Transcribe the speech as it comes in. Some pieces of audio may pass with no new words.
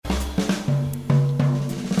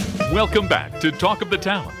Welcome back to Talk of the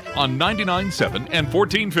Town on 99.7 and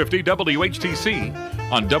 1450 WHTC,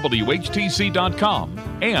 on WHTC.com,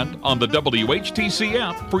 and on the WHTC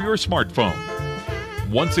app for your smartphone.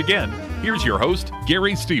 Once again, here's your host,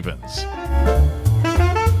 Gary Stevens.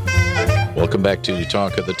 Welcome back to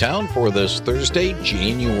Talk of the Town for this Thursday,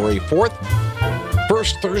 January 4th.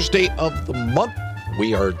 First Thursday of the month.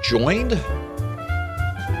 We are joined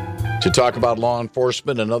to talk about law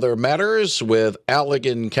enforcement and other matters with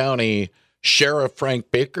Allegan County Sheriff Frank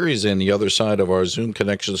Baker. He's on the other side of our Zoom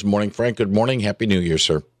connection this morning. Frank, good morning. Happy New Year,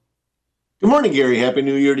 sir. Good morning, Gary. Happy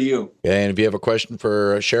New Year to you. And if you have a question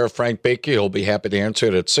for Sheriff Frank Baker, he'll be happy to answer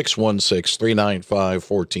it at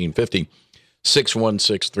 616-395-1450,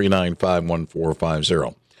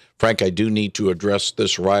 616-395-1450. Frank, I do need to address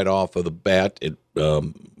this right off of the bat.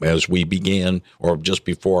 As we began, or just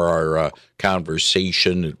before our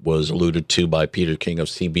conversation, it was alluded to by Peter King of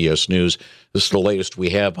CBS News. This is the latest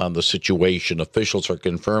we have on the situation. Officials are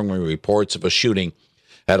confirming reports of a shooting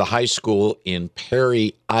at a high school in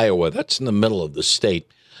Perry, Iowa. That's in the middle of the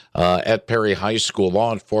state. At Perry High School,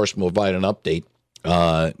 law enforcement will provide an update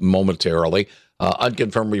momentarily.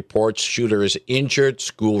 Unconfirmed reports, shooter is injured,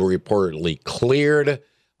 school reportedly cleared.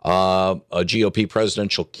 A GOP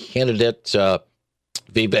presidential candidate,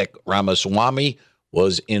 Vivek Ramaswamy,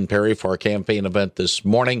 was in Perry for a campaign event this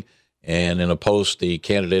morning, and in a post, the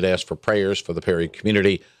candidate asked for prayers for the Perry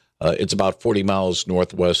community. It's about 40 miles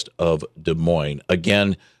northwest of Des Moines.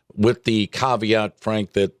 Again, with the caveat,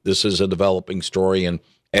 Frank, that this is a developing story, and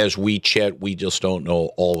as we chat, we just don't know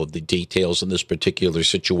all of the details in this particular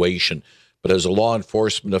situation. But as a law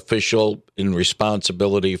enforcement official in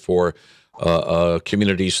responsibility for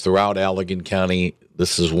communities throughout Allegan County,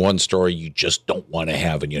 this is one story you just don't want to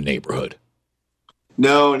have in your neighborhood.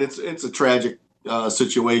 No, and it's a tragic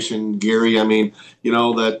situation, Gary. I mean, you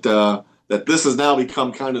know, that this has now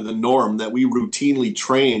become kind of the norm, that we routinely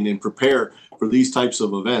train and prepare for these types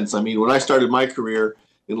of events. I mean, when I started my career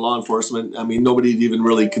in law enforcement, I mean, nobody had even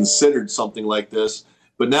really considered something like this.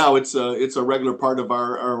 But now it's a regular part of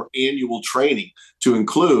our annual training to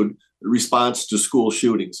include response to school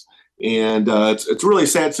shootings. And it's a really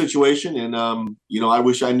sad situation. And, you know, I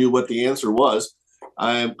wish I knew what the answer was.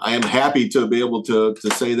 I am happy to be able to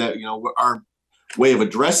say that, you know, our way of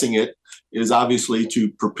addressing it is obviously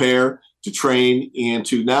to prepare, to train, and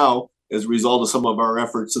to now, as a result of some of our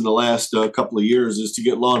efforts in the last couple of years, is to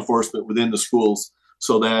get law enforcement within the schools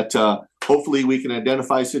so that hopefully we can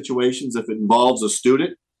identify situations if it involves a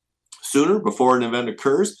student sooner before an event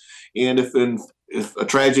occurs. And if a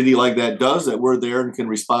tragedy like that does, that we're there and can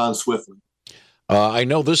respond swiftly. I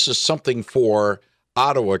know this is something for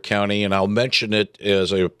Ottawa County, and I'll mention it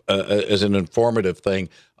as an informative thing.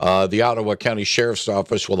 The Ottawa County Sheriff's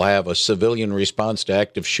Office will have a civilian response to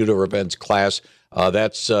active shooter events class.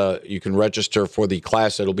 That's you can register for the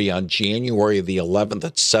class. It'll be on January the 11th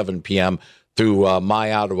at 7 p.m. through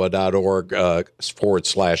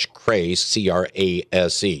myottawa.org/CRASE,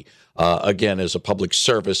 CRASE. Again, as a public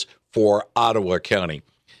service for Ottawa County.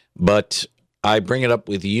 But I bring it up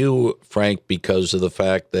with you, Frank, because of the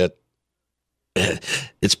fact that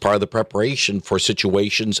it's part of the preparation for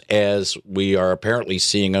situations as we are apparently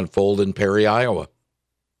seeing unfold in Perry, Iowa.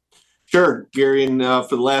 Sure, Gary, and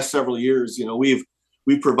for the last several years, you know, we've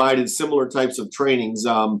provided similar types of trainings,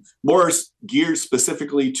 more geared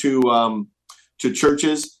specifically to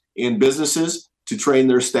churches and businesses to train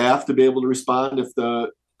their staff to be able to respond if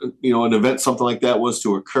an event, something like that was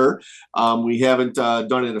to occur. We haven't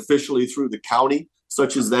done it officially through the county,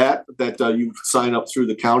 such as that you sign up through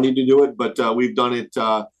the county to do it, but we've done it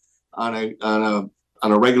on a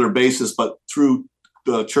regular basis, but through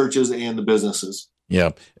the churches and the businesses. Yeah,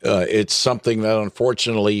 it's something that,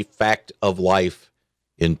 unfortunately, fact of life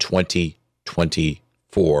in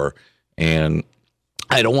 2024, and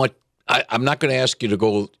I'm not going to ask you to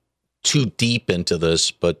go too deep into this,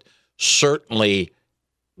 but certainly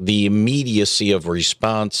the immediacy of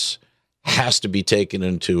response has to be taken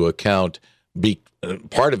into account.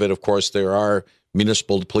 Part of it, of course, there are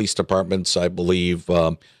municipal police departments. I believe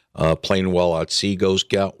Plainwell Otsego's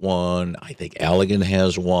got one. I think Allegan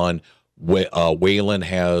has one. Wayland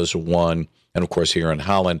has one. And, of course, here in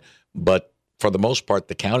Holland. But for the most part,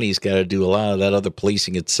 the county's got to do a lot of that other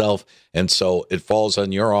policing itself. And so it falls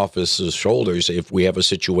on your office's shoulders if we have a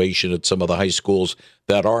situation at some of the high schools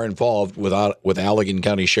that are involved with Allegan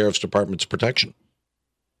County Sheriff's Department's protection.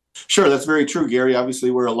 Sure, that's very true, Gary.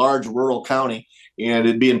 Obviously, we're a large rural county, and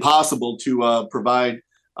it'd be impossible to provide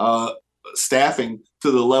staffing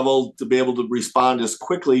to the level to be able to respond as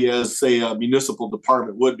quickly as, say, a municipal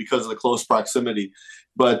department would because of the close proximity.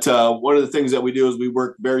 But one of the things that we do is we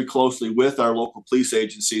work very closely with our local police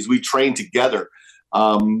agencies. We train together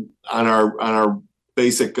on our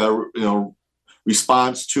basic,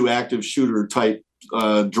 response to active shooter type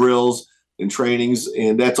drills and trainings,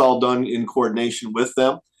 and that's all done in coordination with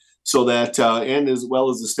them. So that, and as well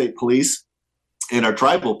as the state police and our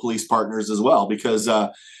tribal police partners as well, because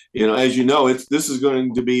as you know, this is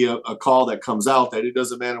going to be a call that comes out that it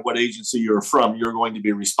doesn't matter what agency you're from, you're going to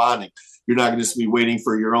be responding. You're not going to just be waiting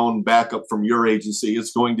for your own backup from your agency.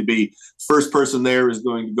 It's going to be first person there is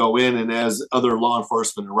going to go in, and as other law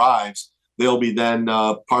enforcement arrives, they'll be then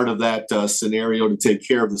part of that scenario to take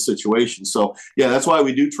care of the situation. So yeah, that's why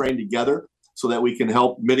we do train together, so that we can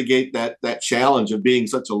help mitigate that challenge of being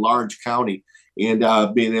such a large county and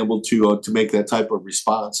being able to make that type of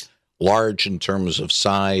response. Large in terms of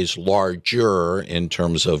size, larger in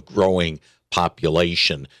terms of growing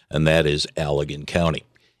population, and that is Allegan County.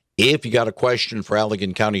 If you got a question for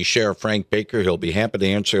Allegan County Sheriff Frank Baker, he'll be happy to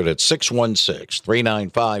answer it at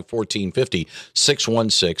 616-395-1450,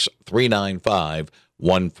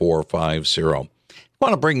 616-395-1450. I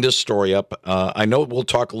want to bring this story up. I know we'll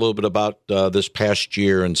talk a little bit about this past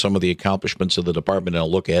year and some of the accomplishments of the department, and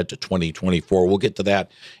I'll look ahead to 2024. We'll get to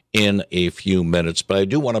that in a few minutes, but I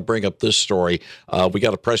do want to bring up this story. We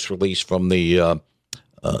got a press release from the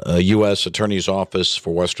U.S. Attorney's Office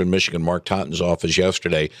for Western Michigan, Mark Totten's office,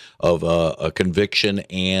 yesterday of a conviction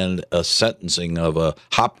and a sentencing of a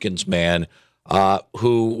Hopkins man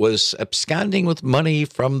who was absconding with money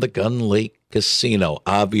from the Gun Lake Casino.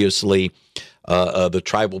 Obviously, the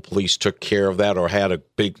tribal police took care of that or had a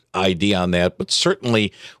big ID on that. But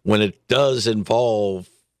certainly when it does involve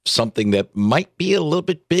something that might be a little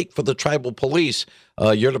bit big for the tribal police,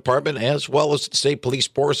 your department, as well as the state police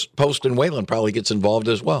post in Wayland, probably gets involved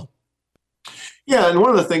as well. Yeah, and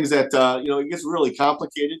one of the things that, it gets really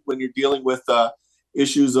complicated when you're dealing with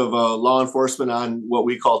issues of law enforcement on what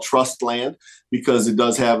we call trust land, because it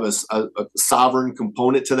does have a sovereign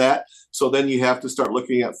component to that. So then you have to start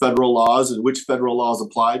looking at federal laws and which federal laws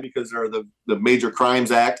apply, because there are the Major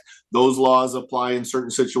Crimes Act. Those laws apply in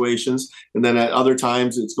certain situations. And then at other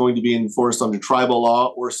times, it's going to be enforced under tribal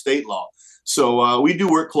law or state law. So we do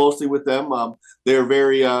work closely with them. They're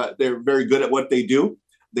very good at what they do.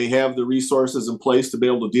 They have the resources in place to be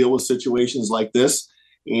able to deal with situations like this.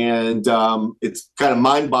 And it's kind of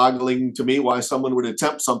mind-boggling to me why someone would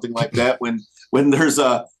attempt something like that when there's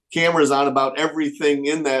cameras on about everything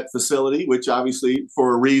in that facility, which obviously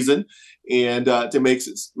for a reason, and it makes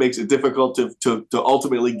it difficult to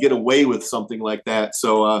ultimately get away with something like that.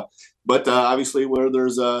 So, but obviously, where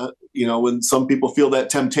there's when some people feel that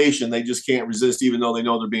temptation, they just can't resist, even though they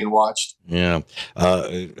know they're being watched. Yeah,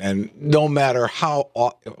 and no matter how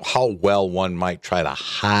well one might try to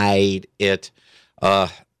hide it.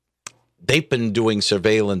 They've been doing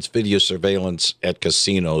video surveillance at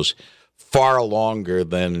casinos far longer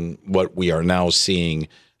than what we are now seeing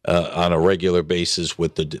on a regular basis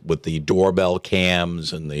with the doorbell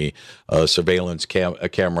cams and the surveillance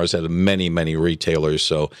cameras at many retailers.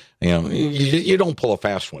 So you don't pull a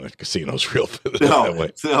fast one at casinos, real that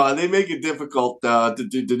way. No, they make it difficult to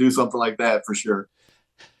do something like that for sure.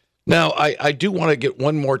 Now, I do want to get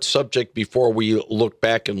one more subject before we look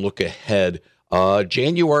back and look ahead.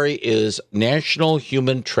 January is National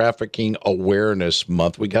Human Trafficking Awareness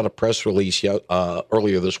Month. We got a press release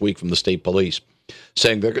earlier this week from the state police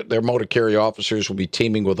saying their motor carrier officers will be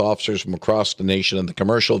teaming with officers from across the nation and the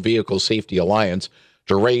Commercial Vehicle Safety Alliance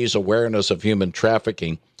to raise awareness of human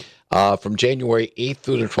trafficking. From January 8th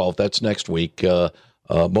through the 12th, that's next week,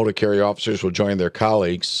 motor carrier officers will join their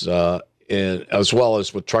colleagues as well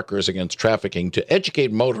as with Truckers Against Trafficking to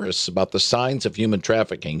educate motorists about the signs of human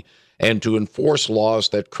trafficking and to enforce laws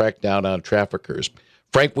that crack down on traffickers.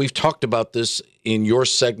 Frank, we've talked about this in your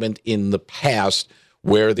segment in the past,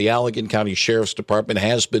 where the Allegan County Sheriff's Department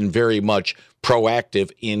has been very much proactive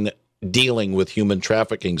in dealing with human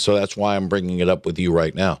trafficking. So that's why I'm bringing it up with you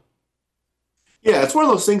right now. Yeah, it's one of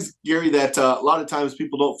those things, Gary, that a lot of times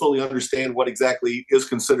people don't fully understand what exactly is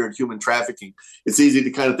considered human trafficking. It's easy to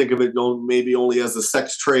kind of think of it maybe only as a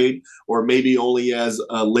sex trade or maybe only as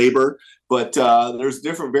labor, but there's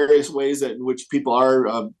different various ways in which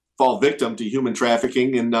people fall victim to human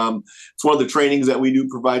trafficking. And it's one of the trainings that we do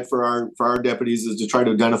provide for our deputies is to try to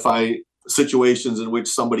identify situations in which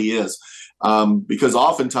somebody is, because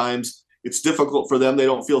oftentimes it's difficult for them. They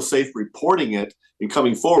don't feel safe reporting it and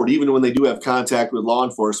coming forward, even when they do have contact with law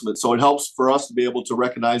enforcement. So it helps for us to be able to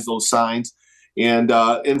recognize those signs and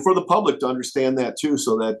for the public to understand that too,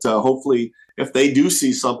 so that hopefully if they do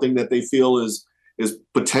see something that they feel is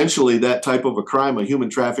potentially that type of a crime, a human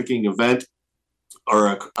trafficking event, or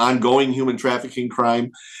an ongoing human trafficking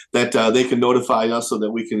crime, that they can notify us so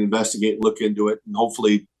that we can investigate, look into it, and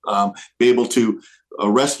hopefully be able to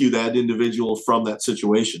rescue that individual from that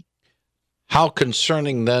situation. How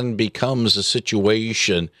concerning then becomes a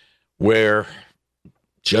situation where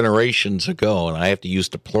generations ago, and I have to use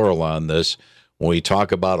the plural on this, when we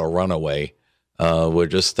talk about a runaway, we're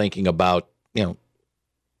just thinking about,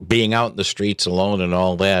 being out in the streets alone and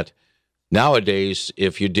all that. Nowadays,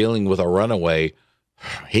 if you're dealing with a runaway,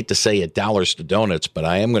 I hate to say it dollars to donuts, but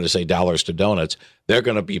I am going to say dollars to donuts, they're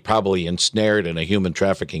going to be probably ensnared in a human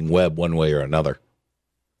trafficking web one way or another.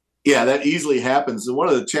 Yeah, that easily happens. And one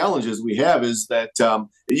of the challenges we have is that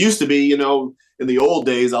it used to be, in the old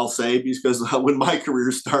days, I'll say, because when my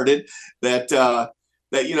career started, that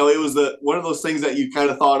it was one of those things that you kind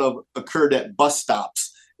of thought of occurred at bus stops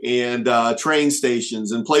and train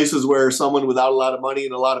stations and places where someone without a lot of money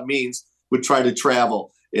and a lot of means would try to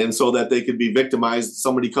travel. And so that they could be victimized.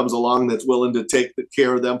 Somebody comes along that's willing to take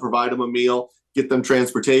care of them, provide them a meal, get them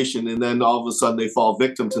transportation, and then all of a sudden they fall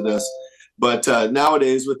victim to this. But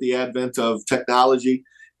nowadays, with the advent of technology,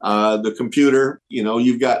 the computer,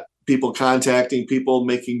 you've got people contacting people,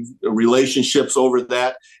 making relationships over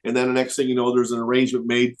that. And then the next thing you know, there's an arrangement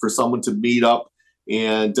made for someone to meet up,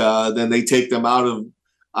 and then they take them out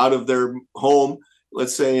of their home,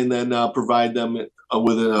 let's say, and then provide them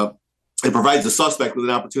it provides the suspect with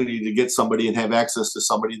an opportunity to get somebody and have access to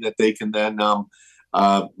somebody that they can then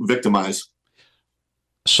victimize.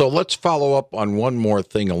 So let's follow up on one more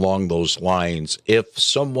thing along those lines. If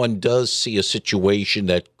someone does see a situation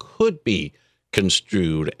that could be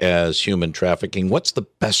construed as human trafficking, what's the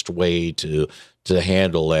best way to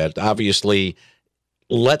handle that? Obviously,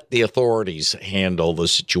 let the authorities handle the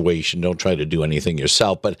situation. Don't try to do anything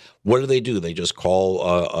yourself. But what do? They just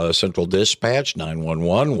call a central dispatch,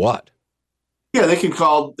 911, what? Yeah, they can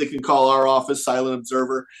call our office, Silent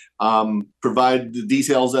Observer, provide the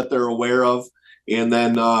details that they're aware of. And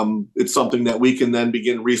then it's something that we can then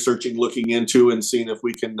begin researching, looking into, and seeing if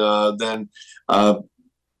we can then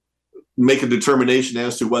make a determination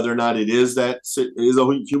as to whether or not it is a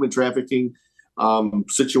human trafficking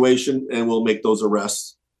situation, and we'll make those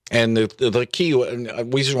arrests. And the key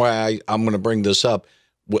reason why I'm going to bring this up,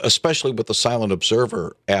 especially with the Silent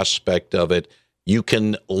Observer aspect of it, you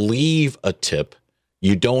can leave a tip.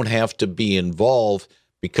 You don't have to be involved,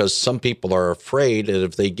 because some people are afraid that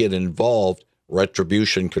if they get involved,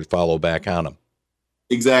 retribution could follow back on them.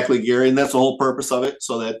 Exactly, Gary. And that's the whole purpose of it,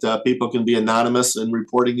 so that people can be anonymous in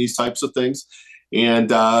reporting these types of things, and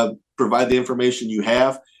provide the information you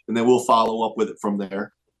have, and then we'll follow up with it from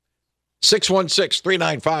there.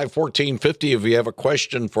 616-395-1450 if you have a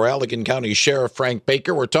question for Allegan County Sheriff Frank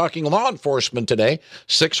Baker. We're talking law enforcement today,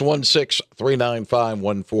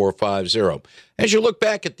 616-395-1450. As you look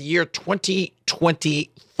back at the year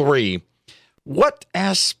 2023, what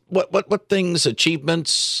things,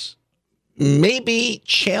 achievements, maybe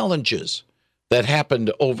challenges that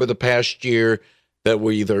happened over the past year that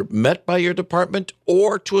were either met by your department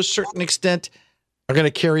or to a certain extent are going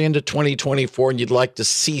to carry into 2024, and you'd like to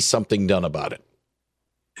see something done about it?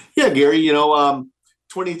 Yeah, Gary,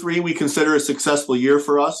 23 we consider a successful year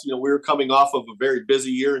for us. We were coming off of a very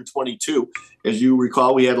busy year in 22. As you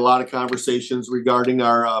recall, we had a lot of conversations regarding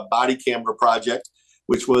our body camera project,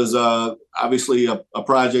 which was obviously a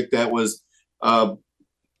project that was a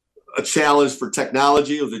challenge for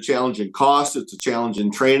technology. It was a challenge in cost. It's a challenge in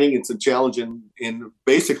training. It's a challenge in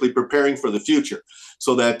basically preparing for the future,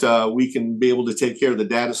 so that we can be able to take care of the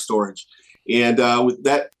data storage. And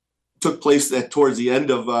that took place towards the end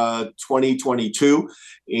of 2022,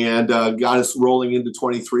 and got us rolling into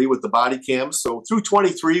 23 with the body cams. So through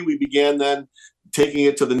 23, we began then taking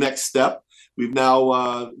it to the next step. We've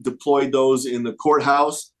now deployed those in the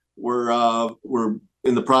courthouse. We're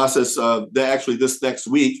in the process of actually this next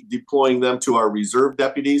week deploying them to our reserve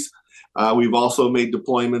deputies. We've also made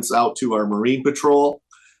deployments out to our Marine Patrol,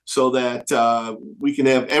 so that we can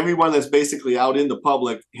have everyone that's basically out in the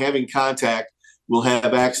public having contact will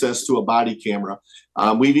have access to a body camera.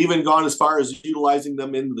 We've even gone as far as utilizing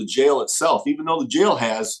them in the jail itself. Even though the jail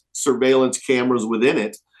has surveillance cameras within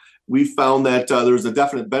it, we found that there's a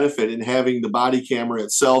definite benefit in having the body camera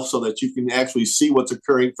itself, so that you can actually see what's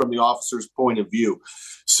occurring from the officer's point of view.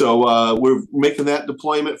 So we're making that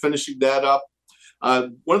deployment, finishing that up.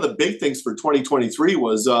 One of the big things for 2023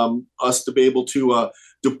 was us to be able to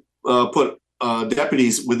put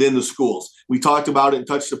deputies within the schools. We talked about it and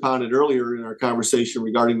touched upon it earlier in our conversation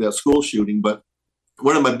regarding that school shooting, but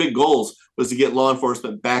one of my big goals was to get law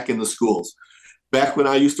enforcement back in the schools. back when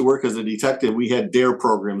I used to work as a detective, we had DARE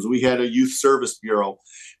programs. We had a youth service bureau.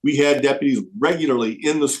 We had deputies regularly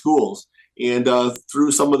in the schools. And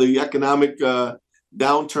through some of the economic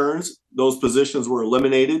downturns, those positions were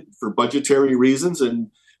eliminated for budgetary reasons. And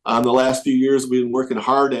the last few years, we've been working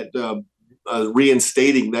hard at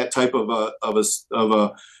reinstating that type of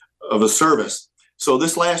a service. So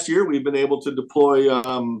this last year, we've been able to deploy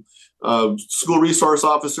school resource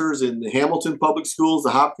officers in the Hamilton Public Schools,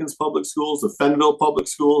 the Hopkins Public Schools, the Fenville Public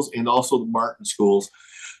Schools, and also the Martin Schools.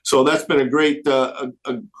 So that's been a great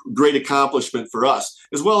accomplishment for us,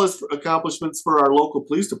 as well as accomplishments for our local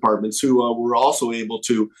police departments, who were also able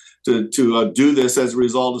to do this as a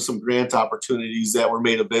result of some grant opportunities that were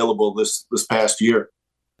made available this past year.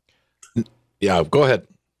 Yeah, go ahead.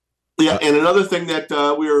 Yeah, and another thing that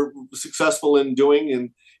we were successful in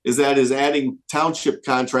doing is adding township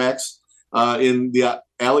contracts in the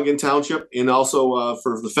Allegan Township and also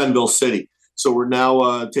for the Fenville City. So we're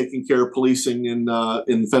now taking care of policing in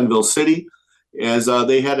Fenville City, as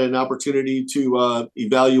they had an opportunity to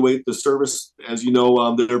evaluate the service. As you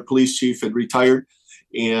know, their police chief had retired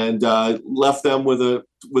and left them with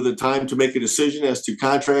a time to make a decision as to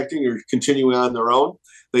contracting or continuing on their own.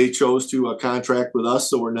 They chose to contract with us,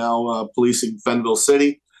 so we're now policing Fenville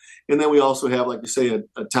City. And then we also have, like you say,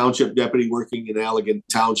 a township deputy working in Allegan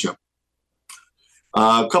Township.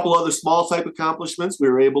 A couple other small type accomplishments. We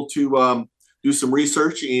were able to do some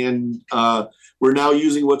research, and we're now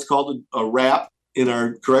using what's called a RAP in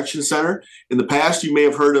our correction center. In the past, you may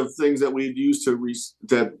have heard of things that we've used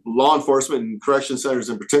that law enforcement and correction centers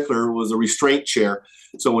in particular was a restraint chair.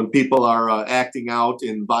 So when people are acting out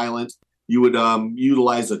and violent, you would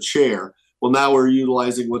utilize a chair. Well, now we're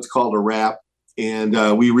utilizing what's called a RAP,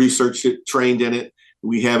 and we researched it, trained in it.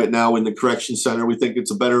 We have it now in the correction center. We think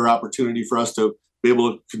it's a better opportunity for us to be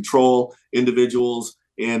able to control individuals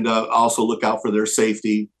and also look out for their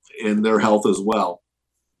safety and their health as well.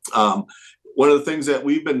 One of the things that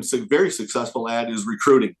we've been very successful at is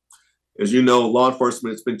recruiting. As you know, law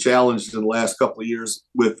enforcement has been challenged in the last couple of years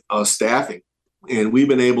with staffing, and we've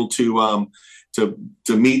been able to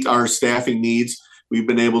meet our staffing needs. We've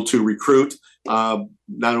been able to recruit not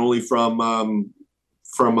only from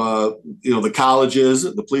the colleges,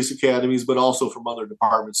 the police academies, but also from other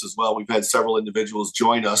departments as well. We've had several individuals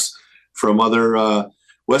join us from other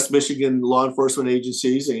West Michigan law enforcement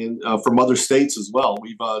agencies and from other states as well.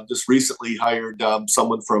 We've just recently hired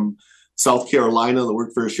someone from South Carolina that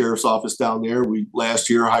worked for a sheriff's office down there. We last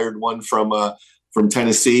year hired one from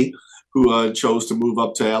Tennessee who chose to move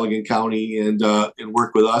up to Allegan County and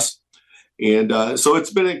work with us. And so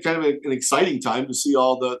it's been kind of an exciting time to see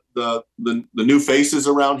all the new faces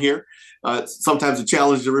around here. It's sometimes a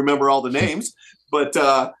challenge to remember all the names, but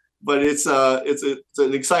it's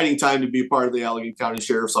an exciting time to be a part of the Allegan County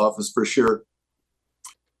Sheriff's Office for sure.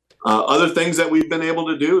 Other things that we've been able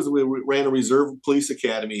to do is we ran a reserve police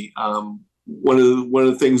academy. One of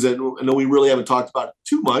the things that I know we really haven't talked about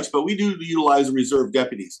too much, but we do utilize reserve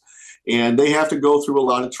deputies, and they have to go through a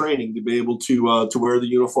lot of training to be able to wear the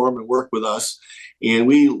uniform and work with us. And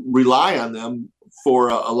we rely on them for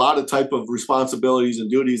a lot of type of responsibilities and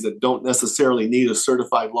duties that don't necessarily need a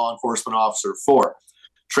certified law enforcement officer for.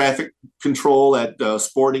 Traffic control at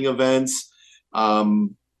sporting events,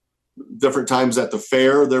 different times at the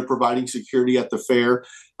fair. They're providing security at the fair.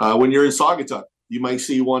 When you're in Saugatuck, you might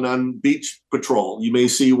see one on beach patrol. You may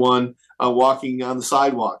see one walking on the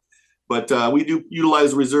sidewalk. But we do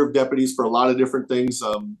utilize reserve deputies for a lot of different things.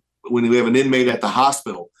 When we have an inmate at the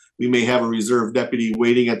hospital, we may have a reserve deputy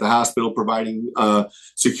waiting at the hospital providing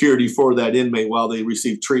security for that inmate while they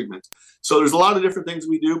receive treatment. So there's a lot of different things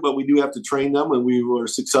we do, but we do have to train them, and we were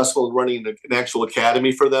successful in running an actual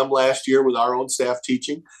academy for them last year with our own staff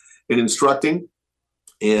teaching and instructing.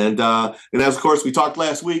 And as, of course, we talked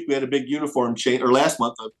last week, we had a big uniform change, or last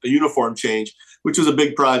month, a uniform change, which was a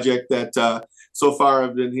big project that so far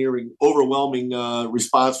I've been hearing overwhelming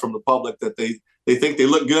response from the public that they think they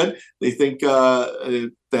look good. They think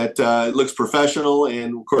that it looks professional.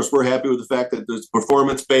 And, of course, we're happy with the fact that it's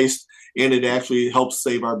performance-based, and it actually helps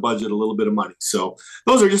save our budget a little bit of money. So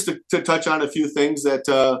those are just to touch on a few things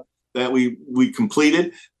that we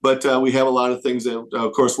completed, but we have a lot of things that,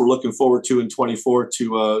 of course, we're looking forward to in 24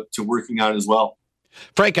 to working on as well.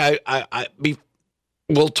 Frank,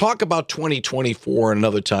 we'll talk about 2024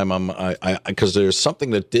 another time. Because there's something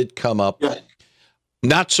that did come up,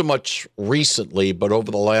 not so much recently, but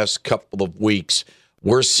over the last couple of weeks.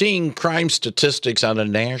 We're seeing crime statistics on a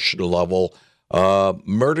national level,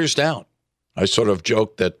 murders down. I sort of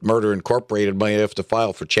joked that Murder Incorporated might have to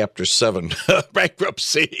file for Chapter 7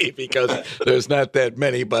 bankruptcy because there's not that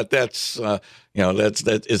many, but that's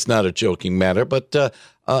it's not a joking matter. But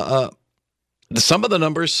some of the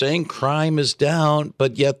numbers saying crime is down,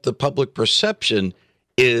 but yet the public perception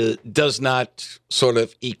does not sort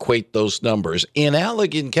of equate those numbers. In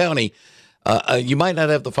Allegan County, you might not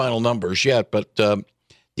have the final numbers yet, but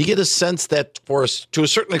you get a sense that to a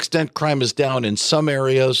certain extent, crime is down in some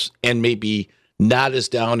areas and maybe not as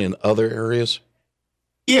down in other areas?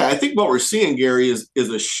 Yeah, I think what we're seeing, Gary, is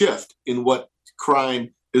a shift in what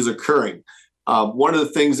crime is occurring. One of the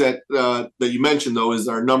things that you mentioned, though, is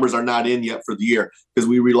our numbers are not in yet for the year because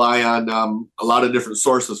we rely on a lot of different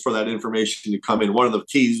sources for that information to come in. One of the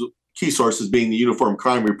key sources being the Uniform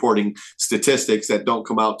Crime Reporting statistics that don't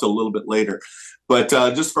come out till a little bit later. But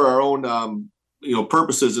just for our own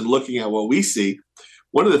purposes and looking at what we see,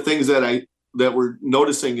 one of the things that we're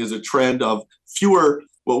noticing is a trend of fewer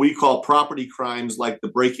what we call property crimes like the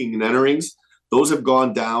breaking and enterings. Those have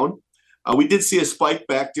gone down. We did see a spike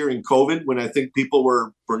back during COVID when I think people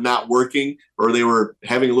were not working or they were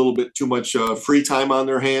having a little bit too much free time on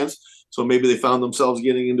their hands. So maybe they found themselves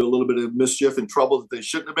getting into a little bit of mischief and trouble that they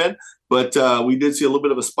shouldn't have been. But we did see a little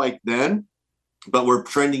bit of a spike then, but we're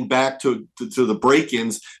trending back to the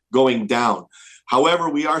break-ins going down. However,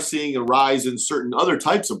 we are seeing a rise in certain other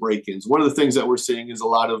types of break-ins. One of the things that we're seeing is a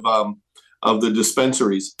lot of the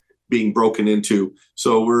dispensaries being broken into.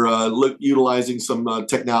 So we're utilizing some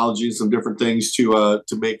technology, some different things to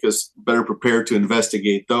make us better prepared to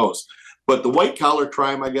investigate those. But the white collar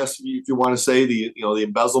crime, I guess, if you want to say the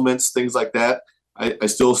embezzlements, things like that, I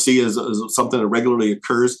still see as something that regularly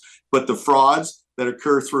occurs. But the frauds that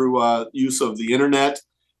occur through use of the internet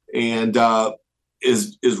and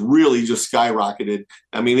is really just skyrocketed.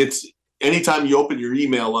 I mean, it's anytime you open your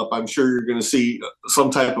email up, I'm sure you're going to see some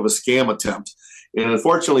type of a scam attempt. And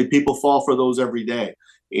unfortunately, people fall for those every day.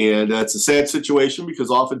 And it's a sad situation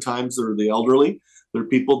because oftentimes they're the elderly. They're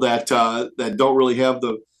people that don't really have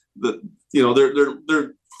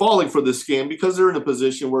they're falling for this scam because they're in a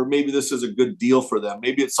position where maybe this is a good deal for them.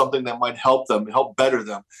 Maybe it's something that might help them, help better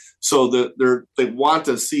them. So they want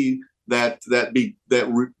to see that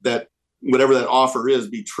whatever that offer is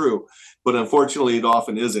be true. But unfortunately, it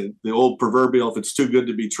often isn't. The old proverbial, if it's too good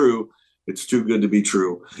to be true, it's too good to be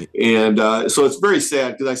true. And so it's very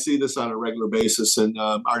sad because I see this on a regular basis. And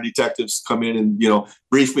our detectives come in and,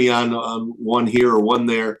 brief me on one here or one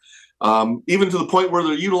there, even to the point where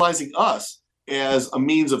they're utilizing us as a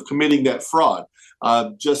means of committing that fraud.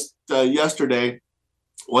 Just yesterday,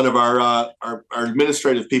 one of our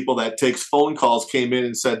administrative people that takes phone calls came in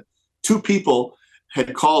and said 2 people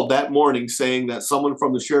had called that morning saying that someone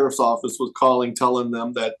from the sheriff's office was calling, telling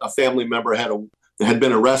them that a family member had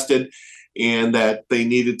been arrested and that they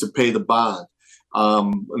needed to pay the bond.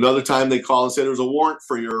 Another time they called and said there's a warrant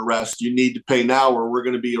for your arrest. You need to pay now or we're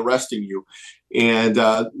going to be arresting you. And,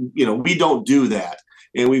 we don't do that.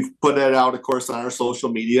 And we've put that out, of course, on our social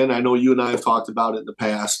media. And I know you and I have talked about it in the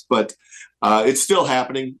past, but it's still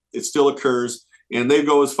happening. It still occurs. And they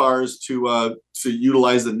go as far as to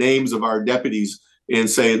utilize the names of our deputies and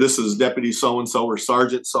say, this is Deputy so-and-so or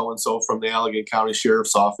Sergeant so-and-so from the Allegan County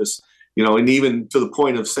Sheriff's Office, and even to the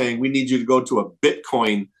point of saying, we need you to go to a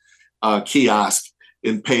Bitcoin kiosk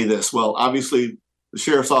and pay this. Well, obviously, the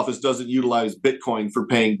Sheriff's Office doesn't utilize Bitcoin for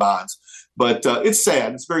paying bonds. But it's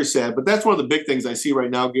sad. It's very sad. But that's one of the big things I see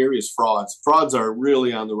right now, Gary, is frauds. Frauds are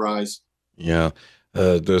really on the rise. Yeah.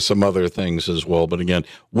 There's some other things as well. But again,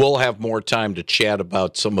 we'll have more time to chat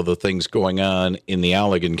about some of the things going on in the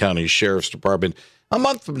Allegan County Sheriff's Department a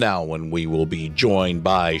month from now when we will be joined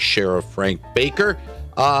by Sheriff Frank Baker.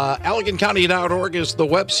 AlleganCounty.org is the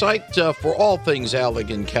website for all things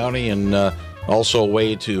Allegan County and also a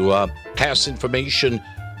way to pass information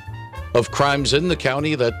of crimes in the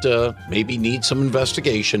county that maybe need some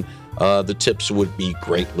investigation. The tips would be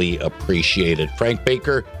greatly appreciated. Frank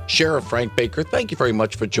Baker, Sheriff Frank Baker, thank you very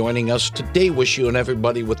much for joining us today. Wish you and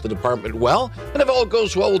everybody with the department well. And if all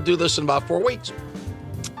goes well, we'll do this in about 4 weeks.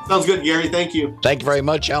 Sounds good, Gary. Thank you. Thank you very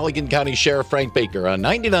much. Allegan County Sheriff Frank Baker on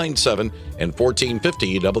 99.7 and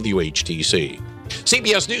 1450 WHTC.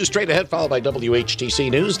 CBS News straight ahead, followed by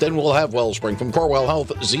WHTC News. Then we'll have Wellspring from Corewell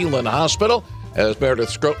Health Zeeland Hospital, as Meredith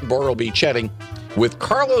Scrotenborg will be chatting with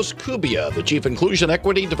Carlos Cubia, the Chief Inclusion,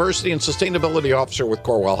 Equity, Diversity, and Sustainability Officer with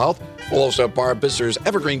Corewell Health. We'll also have Barb Bister's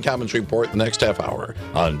Evergreen Commons Report the next half hour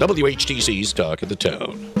on WHTC's Talk of the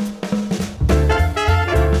Town.